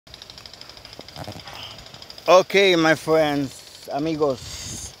Okay, my friends,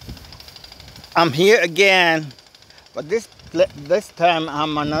 amigos, I'm here again, but this time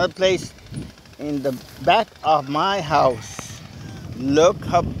I'm another place in the back of my house. Look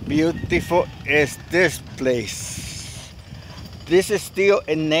how beautiful is this place. This is still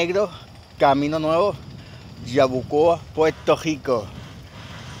en Negro, Camino Nuevo, Yabucoa, Puerto Rico.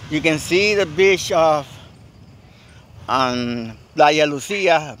 You can see the beach of Playa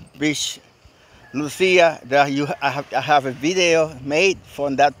Lucia, beach Lucia. I have a video made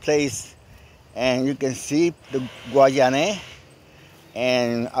from that place, and you can see the Guayané,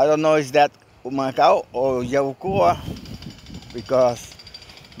 and I don't know if that Humacao or Yabucoa because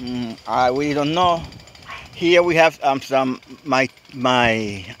I really don't know. Here we have some my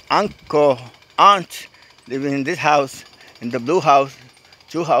uncle aunt living in this house, in the blue house,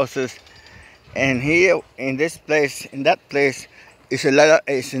 two houses, and here in this place, in that place, is another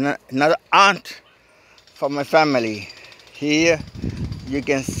aunt from my family. Here you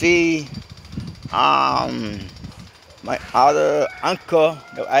can see my other uncle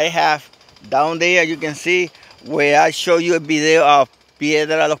that I have. Down there you can see where I show you a video of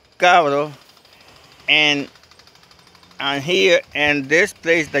Piedra Los Cabros, and here and this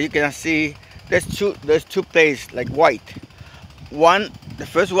place that you can see, there's two places like white. The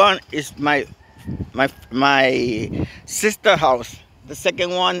first one is my sister house. The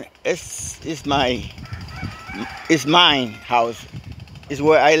second one is mine house, is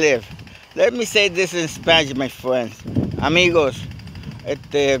where I live. Let me say this in Spanish, my friends. Amigos,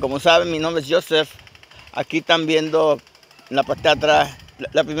 como saben, mi nombre es Joseph. Aquí están viendo en la parte de atrás.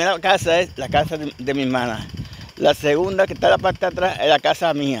 La primera casa es la casa de mi hermana. La segunda, que está en la parte de atrás, es la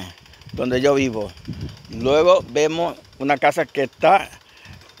casa mía, donde yo vivo. Luego vemos una casa que está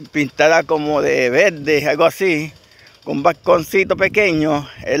pintada como de verde, algo así, con un balconcito pequeño.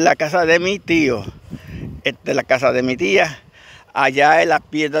 Es la casa de mi tío. Esta es la casa de mi tía. Allá es la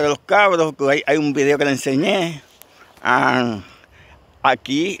Piedra de los Cabros, que hay un video que le enseñé.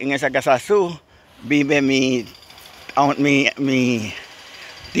 Aquí, en esa casa azul, vive mi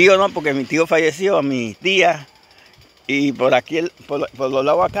tío, no, porque mi tío falleció, mi tía. Y por aquí, por los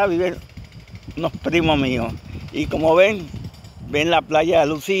lados acá, viven unos primos míos. Y como ven la playa de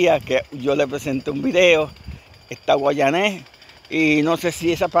Lucía, que yo le presenté un video. Está Guayané. Y no sé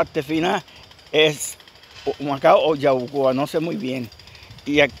si esa parte final es Humacao o Yabucoa, no sé muy bien.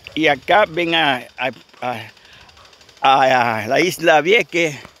 Y acá ven a la isla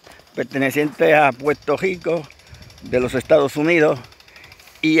Vieques, perteneciente a Puerto Rico, de los Estados Unidos.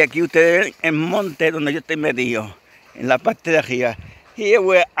 Y aquí ustedes ven el monte donde yo estoy metido, en la parte de arriba. Here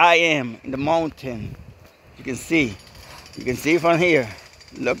where I am, in the mountain. You can see from here.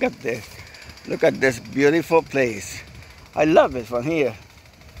 Look at this beautiful place. I love it from here.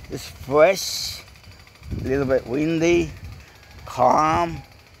 It's fresh, a little bit windy, calm.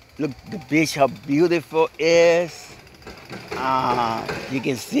 Look the beach, how beautiful it is. You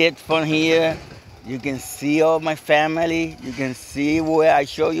can see it from here. You can see all my family. You can see where I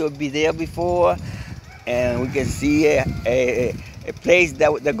showed you a video before. And we can see a place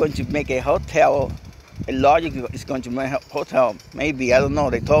that they're going to make a hotel. A lodge is going to make a hotel. Maybe, I don't know.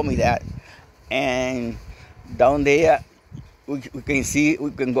 They told me that. And down there, we can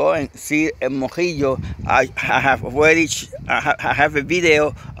go and see a Mojillo. I have a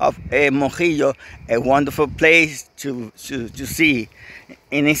video of a Mojillo, a wonderful place to see,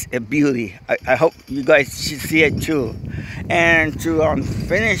 and it's a beauty. I hope you guys should see it too. And to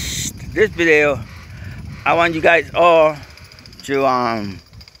finish this video, I want you guys all to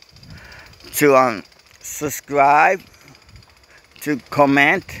subscribe, to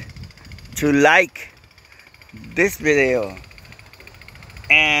comment, to like this video.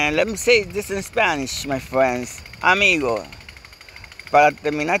 And let me say this in Spanish, my friends. Amigos, para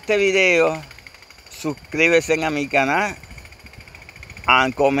terminar este video, suscríbete a mi canal,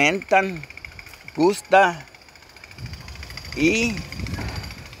 comentan, gusta, y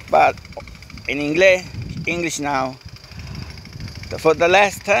but in English now, for the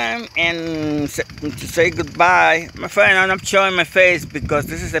last time, and to say goodbye. My friend, I'm not showing my face because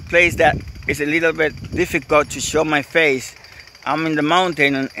this is a place that is a little bit difficult to show my face. I'm in the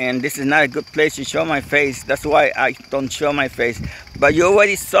mountain, and this is not a good place to show my face. That's why I don't show my face. But you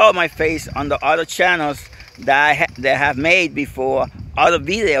already saw my face on the other channels that I have made before. Other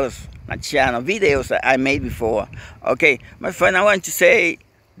videos, not channel, videos that I made before. Okay, my friend, I want to say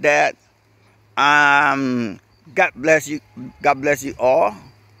that God bless you. God bless you all.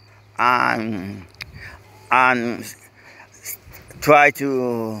 And try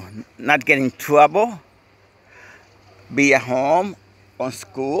to not get in trouble. Be at home, on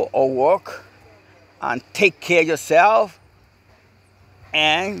school or work, and take care of yourself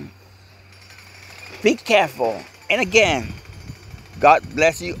and be careful. And again, God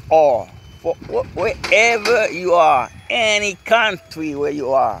bless you all for wherever you are, any country where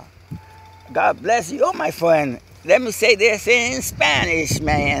you are. God bless you, oh my friend. Let me say this in Spanish,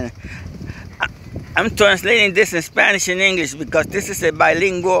 man. I'm translating this in Spanish and English because this is a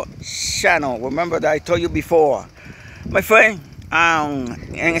bilingual channel. Remember that I told you before. My friend,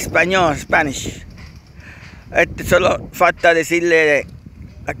 en español, Spanish. Solo falta decirle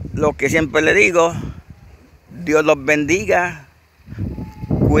lo que siempre le digo. Dios los bendiga.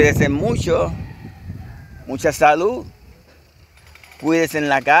 Cuídense mucho. Mucha salud. Cuídense en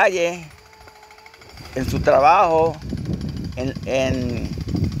la calle, en su trabajo, en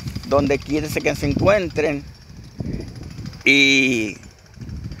donde quiera que se encuentren. Y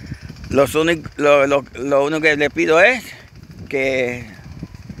lo único que les pido es que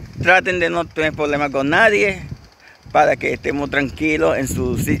traten de no tener problemas con nadie para que estemos tranquilos en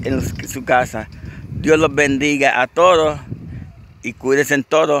su casa. Dios los bendiga a todos y cuídense en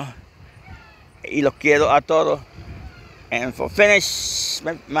todos. Y los quiero a todos. And for finish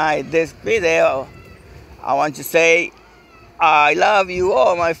this video, I want to say I love you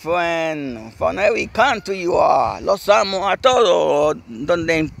all, my friend, from every country you are. Los amo a todos,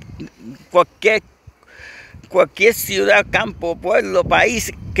 donde cualquier ciudad, campo, pueblo,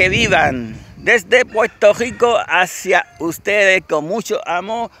 país que vivan. Desde Puerto Rico hacia ustedes, con mucho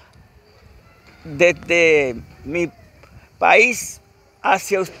amor, desde mi país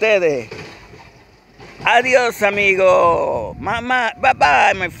hacia ustedes. Adiós, amigo. Mamá, bye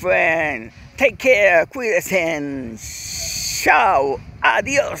bye, my friend. Take care, cuídense. Chao,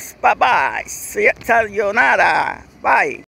 adiós, bye bye. Sayonara, bye.